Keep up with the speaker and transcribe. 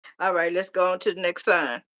All right, let's go on to the next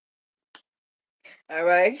sign. All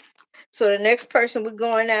right. So the next person we're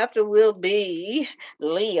going after will be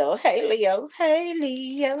Leo. Hey Leo. Hey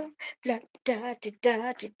Leo. La da da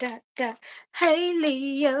da da da da. Hey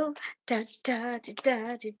Leo. Da da da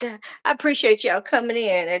da da da. I appreciate y'all coming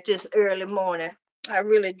in at this early morning. I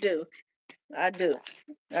really do. I do.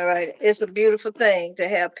 All right. It's a beautiful thing to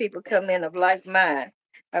have people come in of like mind.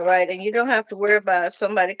 All right. And you don't have to worry about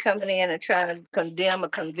somebody coming in and trying to condemn or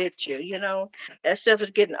convict you. You know, that stuff is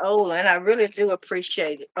getting old. And I really do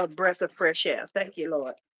appreciate it. A breath of fresh air. Thank you,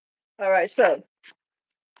 Lord. All right. So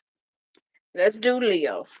let's do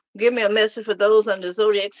Leo. Give me a message for those on the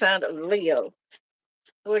zodiac sign of Leo.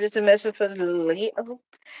 What is the message for Leo?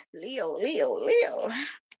 Leo, Leo, Leo.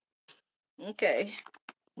 Okay.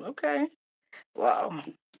 Okay. Wow.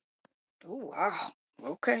 Oh, wow.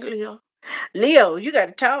 Okay, Leo. Leo, you got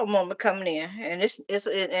a tall moment coming in, and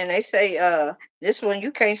and they say this one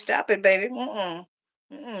you can't stop it, baby.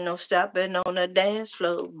 No stopping on the dance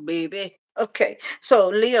floor, baby. Okay, so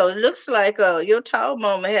Leo, it looks like your tall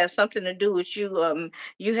moment has something to do with you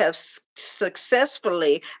have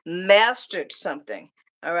successfully mastered something.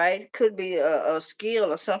 All right, could be a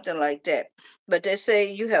skill or something like that. But they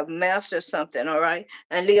say you have mastered something. All right,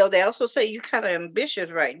 and Leo, they also say you kind of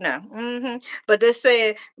ambitious right now. But they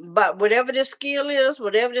say, but whatever this skill is,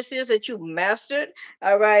 whatever this is that you mastered,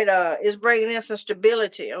 all right, is bringing in some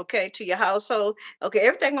stability, okay, to your household. Okay,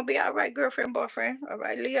 everything gonna be all right, girlfriend, boyfriend. All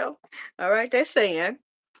right, Leo. All right, they're saying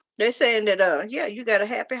that yeah, you got a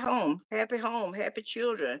happy home, happy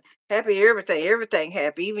children, happy everything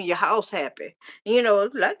happy, even your house happy. You know, a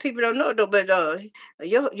lot of people don't know it though, but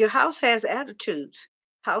your house has attitudes.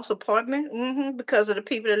 House apartment, because of the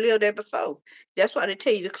people that lived there before. That's why they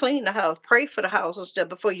tell you to clean the house, pray for the house and stuff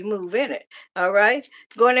before you move in it. All right,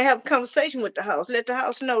 go in and have a conversation with the house. Let the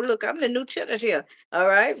house know, look, I'm the new tenant here. All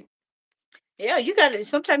right, yeah, you got to.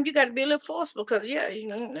 Sometimes you got to be a little forceful because, yeah,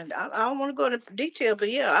 and I don't want to go into detail,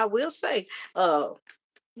 but yeah, I will say, uh,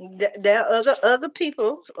 there are other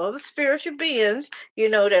people, other spiritual beings,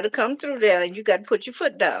 that'll come through there, and you got to put your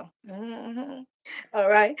foot down. All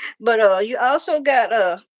right, but you also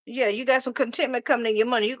got yeah, you got some contentment coming in your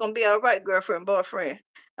money. You're gonna be all right, girlfriend, boyfriend.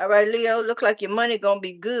 All right, Leo, look like your money gonna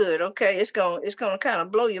be good. Okay, it's gonna kind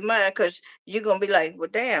of blow your mind because you're gonna be like, well,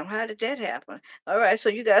 damn, how did that happen? All right, so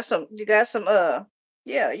you got some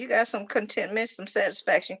yeah, you got some contentment, some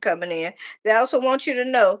satisfaction coming in. They also want you to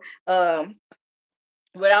know,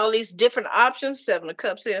 with all these different options, seven of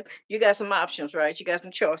cups here, you got some options, right? You got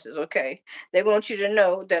some choices, okay? They want you to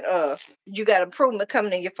know that you got improvement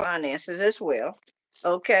coming in your finances as well.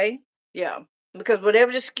 Okay? Yeah. Because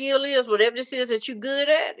whatever the skill is, whatever this is that you're good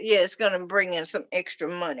at, yeah, it's gonna bring in some extra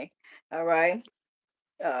money. All right.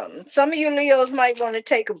 Some of you Leos might want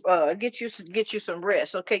to get you some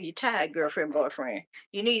rest. Okay, you're tired, girlfriend, boyfriend.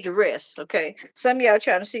 You need to rest. Okay, some of y'all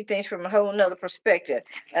trying to see things from a whole nother perspective.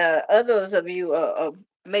 Others of you are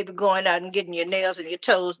maybe going out and getting your nails and your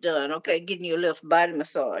toes done. Okay, getting you a little body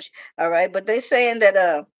massage. All right, but they saying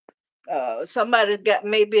that somebody's got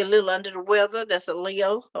maybe a little under the weather. That's a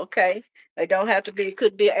Leo. Okay, they don't have to be. It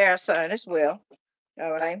could be an air sign as well.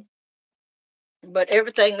 All right, but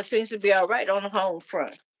everything seems to be all right on the home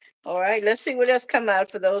front. All right, let's see what else come out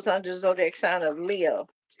for those under the zodiac sign of Leo.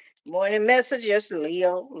 Morning messages,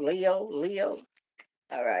 Leo, Leo, Leo.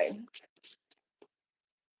 All right,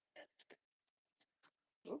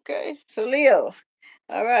 okay. So Leo,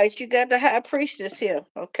 all right, you got the high priestess here.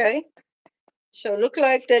 Okay, so look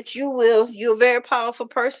like that you're a very powerful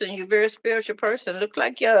person. You're a very spiritual person. Look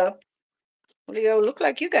like Leo. Look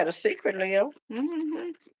like you got a secret, Leo.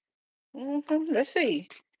 Let's see.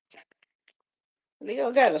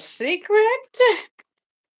 Leo got a secret.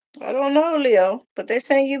 I don't know, Leo, but they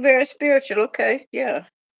saying you very spiritual. Okay, yeah.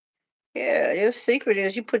 Yeah, your secret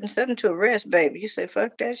is you putting something to rest, baby. You say,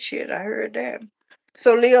 fuck that shit. I heard that.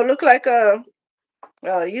 So Leo, look like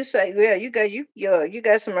you say, yeah, you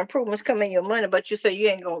got some improvements coming in your money, but you say you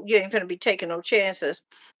ain't gonna be taking no chances.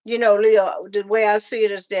 You know, Leo, the way I see it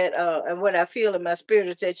is that and what I feel in my spirit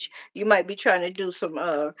is that you might be trying to do some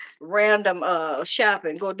random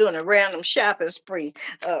shopping, go doing a random shopping spree.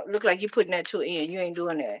 Look like you putting that to an end. You ain't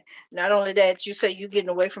doing that. Not only that, you say you getting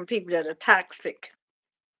away from people that are toxic.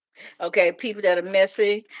 Okay, people that are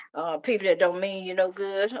messy, people that don't mean you no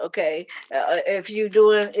good. Okay, if you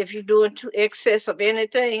doing too excess of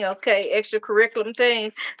anything, okay, extracurriculum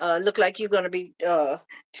thing, look like you're gonna be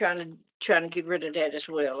trying to get rid of that as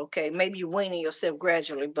well. Okay, maybe you're weaning yourself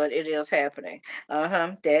gradually, but it is happening.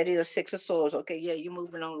 That is Six of Swords. Okay, yeah, you're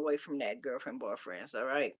moving on away from that, girlfriend, boyfriends. All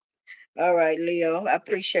right. All right, Leo. I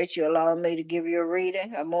appreciate you allowing me to give you a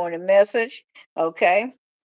reading, a morning message. Okay.